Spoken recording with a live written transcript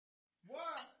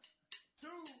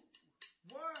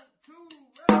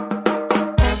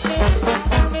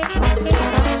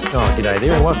Oh, g'day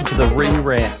there, and welcome to the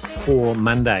rewrap for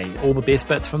Monday. All the best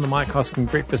bits from the Mike Hosking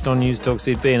Breakfast on News Talk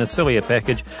ZB in a sillier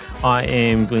package. I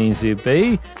am Glenn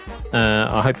ZB.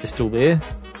 I hope you're still there.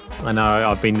 I know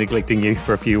I've been neglecting you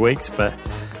for a few weeks, but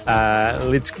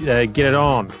let's get it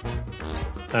on.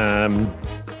 And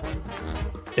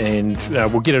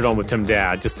we'll get it on with Tim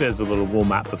Dow, just as a little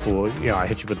warm-up before I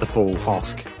hit you with the full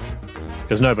Hosk.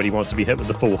 Because nobody wants to be hit with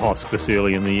the full Hosk this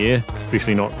early in the year,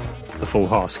 especially not the full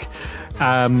Hosk.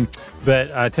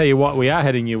 But I tell you what, we are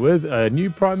hitting you with a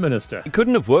new Prime Minister. It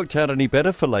couldn't have worked out any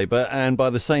better for Labour, and by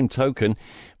the same token,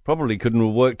 probably couldn't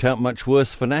have worked out much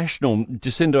worse for National.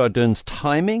 Jacinda Ardern's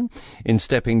timing in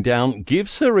stepping down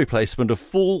gives her replacement a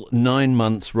full 9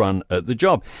 months run at the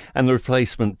job. And the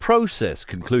replacement process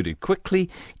concluded quickly,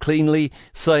 cleanly,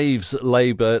 saves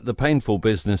Labour the painful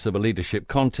business of a leadership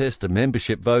contest, a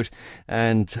membership vote,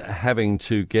 and having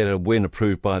to get a win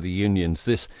approved by the unions.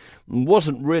 This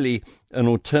wasn't really an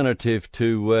alternative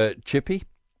to Chippy,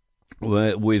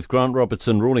 with Grant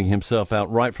Robertson ruling himself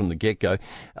out right from the get-go.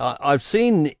 I've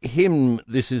seen him,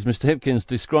 this is Mr Hipkins,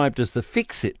 described as the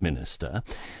fix-it minister,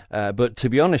 but to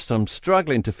be honest, I'm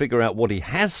struggling to figure out what he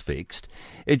has fixed.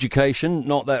 Education,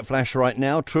 not that flash right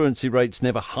now. Truancy rates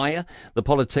never higher. The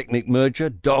Polytechnic merger,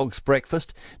 dog's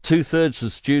breakfast. 2/3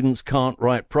 of students can't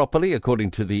write properly,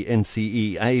 according to the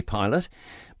NCEA pilot.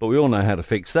 But we all know how to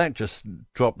fix that. Just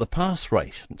drop the pass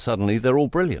rate, and suddenly they're all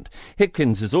brilliant.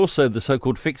 Hipkins is also the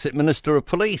so-called fix-it Minister of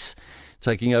Police,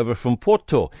 taking over from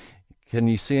Porto. Can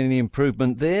you see any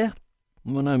improvement there?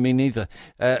 Well, no, me neither.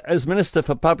 As Minister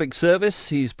for Public Service,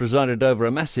 he's presided over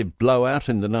a massive blowout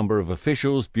in the number of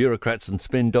officials, bureaucrats and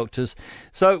spin doctors.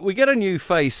 So we get a new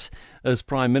face as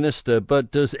Prime Minister,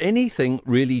 but does anything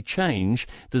really change?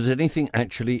 Does anything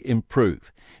actually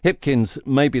improve? Hipkins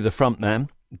may be the front man,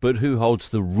 but who holds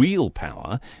the real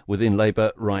power within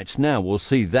Labour right now? We'll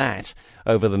see that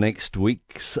over the next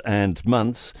weeks and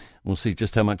months. We'll see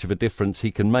just how much of a difference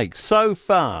he can make. So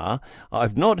far,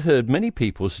 I've not heard many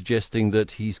people suggesting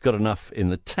that he's got enough in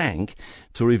the tank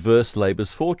to reverse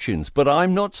Labour's fortunes, but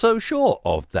I'm not so sure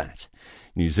of that.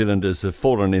 New Zealanders have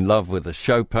fallen in love with a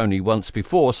show pony once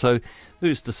before, so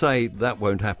who's to say that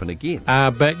won't happen again?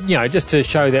 But, just to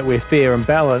show that we're fair and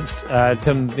balanced,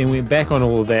 Tim then went back on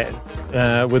all of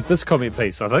that with this comment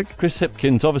piece, I think. Chris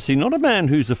Hipkins, obviously not a man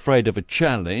who's afraid of a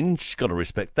challenge. Got to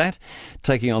respect that.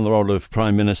 Taking on the role of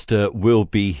Prime Minister will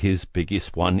be his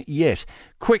biggest one yet.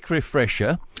 Quick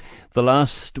refresher. The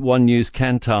last One News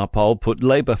Kantar poll put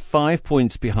Labour 5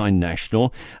 points behind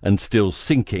National and still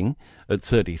sinking at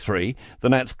 33. The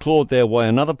Nats clawed their way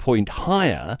another point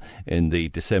higher in the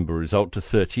December result to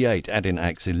 38. Add in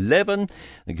ACT's 11.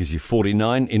 That gives you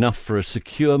 49, enough for a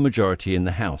secure majority in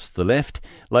the House. The Left,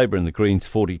 Labour and the Greens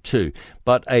 42.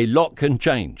 But a lot can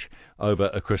change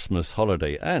over a Christmas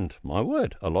holiday, and, my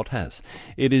word, a lot has.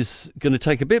 It is going to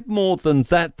take a bit more than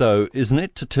that, though, isn't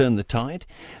it, to turn the tide?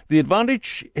 The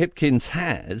advantage Hipkins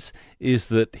has is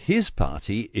that his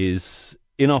party is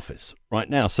in office right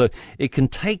now, so it can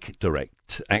take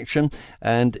direct action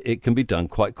and it can be done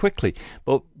quite quickly.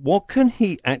 But what can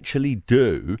he actually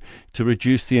do to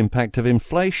reduce the impact of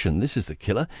inflation? This is the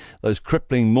killer. Those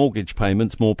crippling mortgage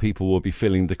payments more people will be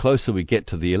feeling the closer we get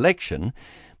to the election.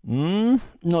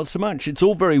 Not so much. It's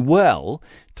all very well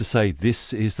to say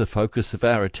this is the focus of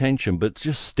our attention, but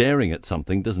just staring at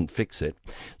something doesn't fix it.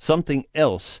 Something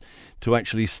else to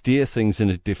actually steer things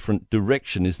in a different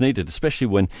direction is needed, especially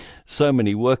when so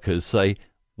many workers say,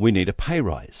 we need a pay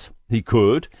rise. He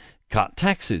could cut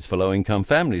taxes for low-income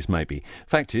families, maybe.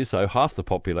 Fact is, though, half the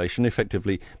population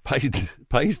effectively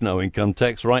pays no income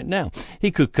tax right now. He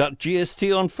could cut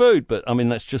GST on food, but,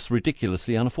 that's just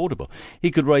ridiculously unaffordable. He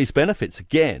could raise benefits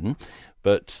again,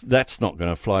 but that's not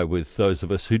going to fly with those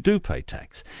of us who do pay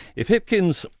tax. If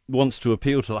Hipkins wants to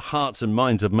appeal to the hearts and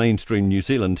minds of mainstream New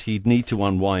Zealand, he'd need to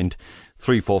unwind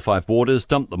 345 borders,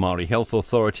 dump the Māori Health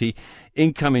Authority,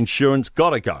 income insurance,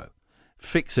 gotta go.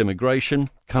 Fix immigration,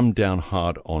 come down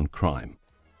hard on crime.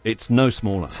 It's no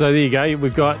smaller. So there you go.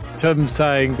 We've got Tim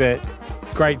saying that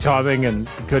great timing and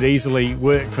could easily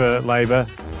work for Labour,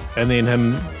 and then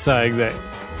him saying that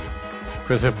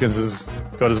Chris Hipkins has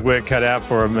got his work cut out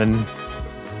for him and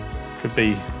could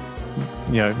be,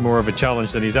 more of a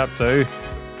challenge than he's up to.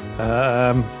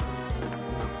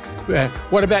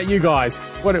 What about you guys?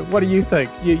 What do you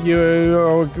think?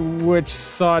 Which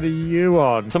side are you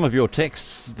on? Some of your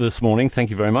texts this morning, thank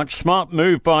you very much. Smart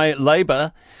move by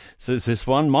Labour, says this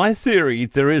one. My theory,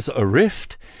 there is a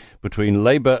rift between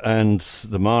Labour and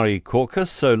the Māori caucus,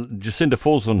 so Jacinda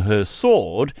falls on her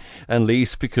sword and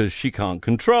leaves because she can't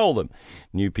control them.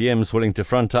 New PM's willing to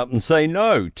front up and say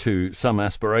no to some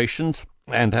aspirations.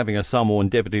 and having a Samoan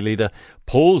deputy leader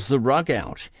pulls the rug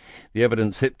out. The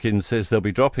evidence, Hipkins says they'll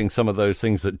be dropping some of those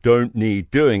things that don't need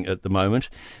doing at the moment.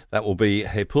 That will be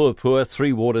He Puapua,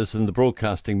 Three Waters and the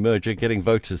broadcasting merger, getting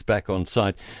voters back on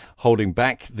side, holding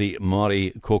back the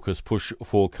Māori caucus push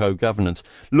for co-governance.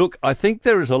 Look, I think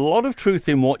there is a lot of truth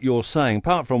in what you're saying,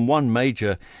 apart from one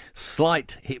major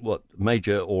slight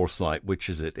major or slight, which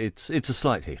is it? It's a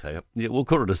slight hiccup. We'll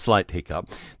call it a slight hiccup.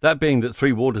 That being that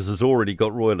Three Waters has already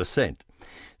got royal assent.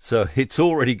 So it's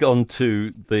already gone to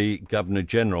the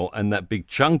Governor-General, and that big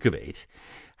chunk of it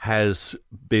has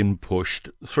been pushed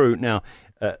through. Now,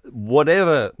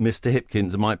 whatever Mr.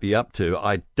 Hipkins might be up to,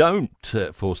 I don't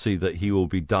foresee that he will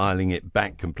be dialing it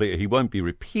back completely. He won't be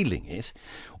repealing it,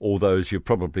 although, as you're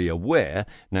probably aware,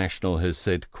 National has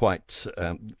said quite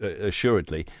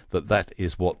assuredly that that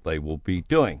is what they will be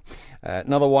doing.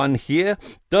 Another one here.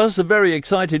 Does the very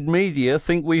excited media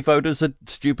think we voters are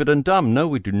stupid and dumb? No,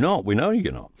 we do not. We know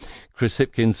you're not. Chris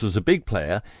Hipkins was a big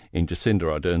player in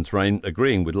Jacinda Ardern's reign,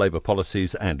 agreeing with Labour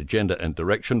policies and agenda and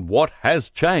direction. What has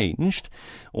changed?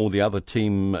 All the other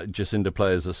Team Jacinda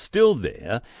players are still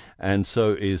there, and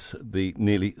so is the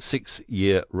nearly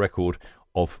 6-year record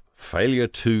of failure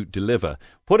to deliver.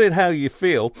 Put it how you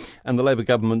feel, and the Labour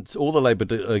government, all the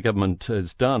Labour government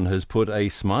has done has put a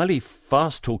smiley,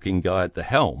 fast-talking guy at the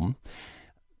helm,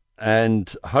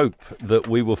 and hope that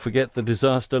we will forget the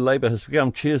disaster Labour has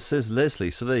become. Cheers, says Leslie.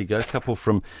 So there you go, a couple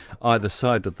from either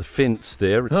side of the fence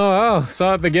there. Oh,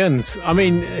 so it begins. I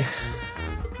mean,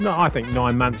 no, I think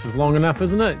 9 months is long enough,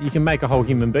 isn't it? You can make a whole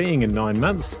human being in 9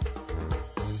 months.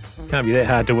 Can't be that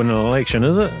hard to win an election,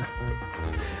 is it?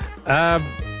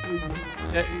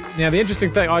 Now, the interesting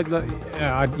thing,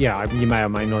 you may or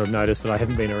may not have noticed that I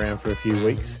haven't been around for a few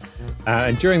weeks.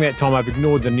 And during that time, I've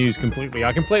ignored the news completely.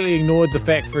 I completely ignored the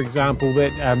fact, for example,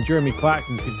 that Jeremy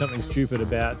Clarkson said something stupid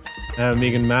about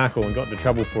Meghan Markle and got into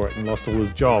trouble for it and lost all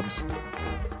his jobs.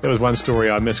 That was one story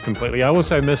I missed completely. I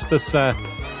also missed this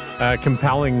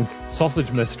compelling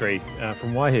sausage mystery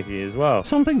from Waiheke as well.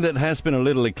 Something that has been a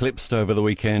little eclipsed over the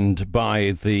weekend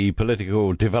by the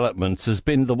political developments has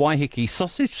been the Waiheke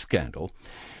sausage scandal,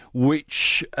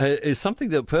 which is something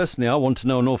that personally I want to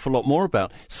know an awful lot more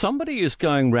about. Somebody is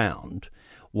going round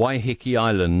Waiheke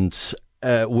Island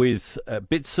with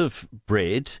bits of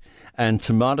bread and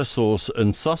tomato sauce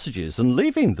and sausages and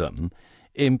leaving them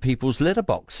in people's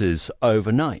letterboxes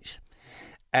overnight.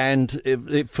 And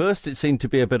at first it seemed to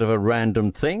be a bit of a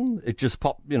random thing. It just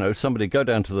popped, somebody go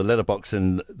down to the letterbox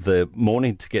in the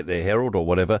morning to get their Herald or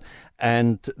whatever,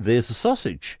 and there's a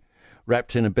sausage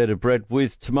wrapped in a bed of bread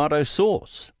with tomato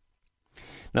sauce.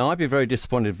 Now, I'd be very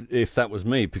disappointed if that was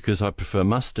me, because I prefer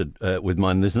mustard with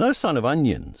mine. There's no sign of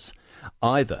onions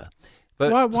either.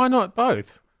 But why not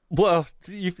both? Well,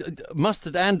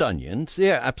 mustard and onions,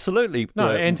 yeah, absolutely.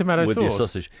 No, and tomato with sauce. Your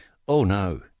sausage. Oh,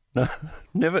 no. No,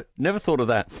 never thought of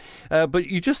that. But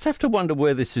you just have to wonder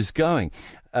where this is going.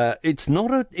 It's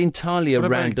not entirely a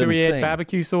random thing. Do we add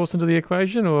barbecue sauce into the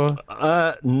equation, or?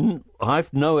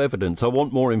 I've no evidence. I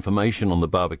want more information on the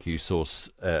barbecue sauce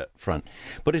front.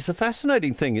 But it's a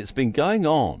fascinating thing. It's been going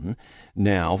on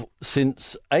now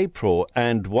since April,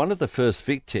 and one of the first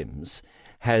victims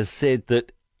has said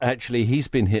that actually he's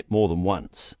been hit more than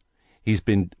once. He's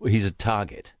a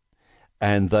target.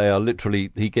 And they are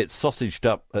literally, he gets sausaged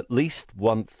up at least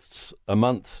once a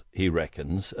month, he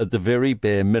reckons, at the very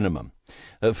bare minimum.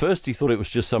 At first he thought it was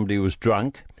just somebody who was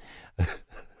drunk,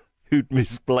 who'd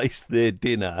misplaced their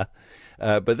dinner.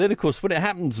 But then, of course, when it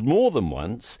happens more than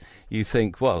once, you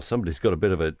think, well, somebody's got a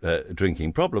bit of a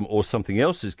drinking problem or something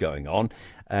else is going on,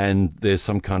 and there's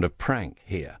some kind of prank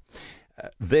here.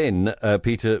 Then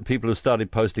people have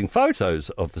started posting photos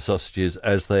of the sausages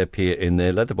as they appear in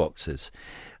their letterboxes.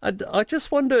 And I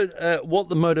just wonder what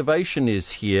the motivation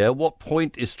is here, what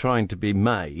point is trying to be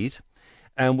made.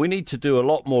 And we need to do a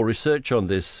lot more research on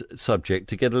this subject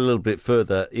to get a little bit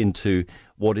further into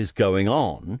what is going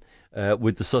on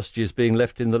with the sausages being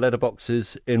left in the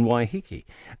letterboxes in Waiheke.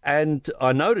 And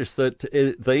I noticed that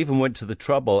they even went to the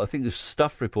trouble, I think the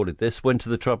Stuff reported this, went to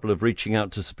the trouble of reaching out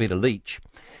to Sir Peter Leach,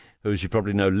 who, as you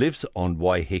probably know, lives on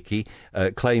Waiheke,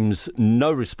 claims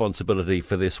no responsibility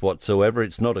for this whatsoever.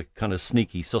 It's not a kind of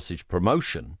sneaky sausage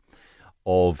promotion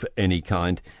of any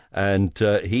kind, and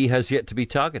he has yet to be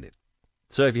targeted.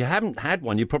 So if you haven't had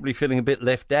one, you're probably feeling a bit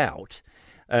left out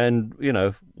and,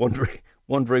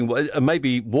 wondering,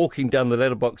 maybe walking down the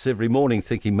letterbox every morning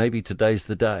thinking maybe today's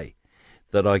the day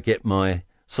that I get my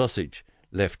sausage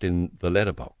left in the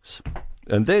letterbox.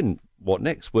 And then what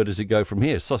next? Where does it go from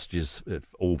here? Sausages,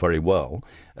 all very well,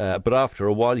 but after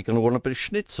a while you're going to want a bit of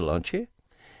schnitzel, aren't you?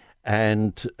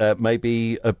 And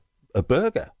maybe a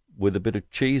burger with a bit of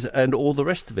cheese and all the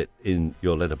rest of it in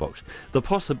your letterbox. The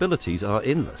possibilities are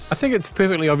endless. I think it's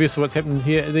perfectly obvious what's happened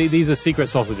here. These are secret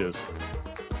sausages.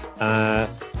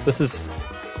 This is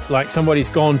like somebody's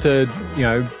gone to,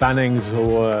 Bunnings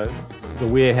or the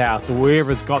warehouse or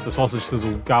wherever's got the sausage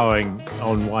sizzle going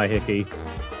on Waiheke.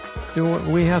 Is there a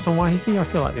warehouse on Waiheke? I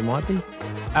feel like there might be.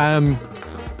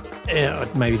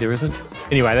 Maybe there isn't.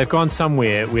 Anyway, they've gone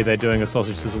somewhere where they're doing a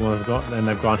sausage sizzle and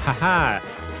they've gone, haha,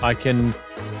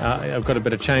 I've got a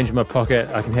bit of change in my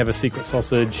pocket. I can have a secret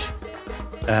sausage,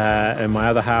 and my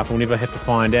other half will never have to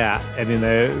find out. And then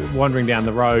they're wandering down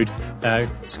the road,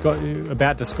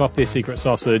 about to scoff their secret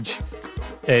sausage,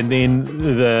 and then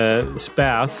the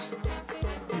spouse,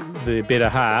 the better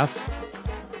half,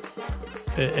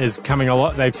 is coming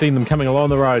along. They've seen them coming along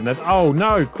the road, and they're, oh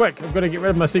no, quick! I've got to get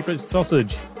rid of my secret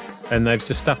sausage, and they've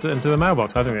just stuffed it into the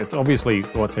mailbox. I think that's obviously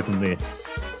what's happened there.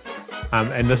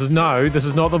 And this is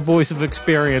not the voice of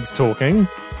experience talking.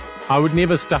 I would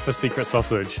never stuff a secret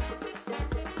sausage.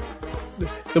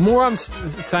 The more I'm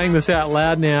saying this out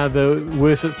loud now, the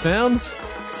worse it sounds.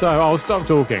 So I'll stop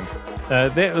talking.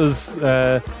 That was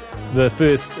the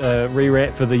first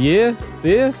re-rat for the year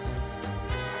there.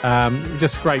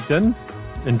 Just scraped in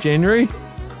January.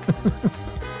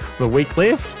 The week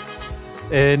left.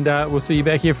 And we'll see you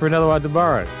back here for another one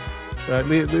tomorrow.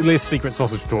 Less secret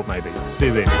sausage talk maybe. See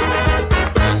you then.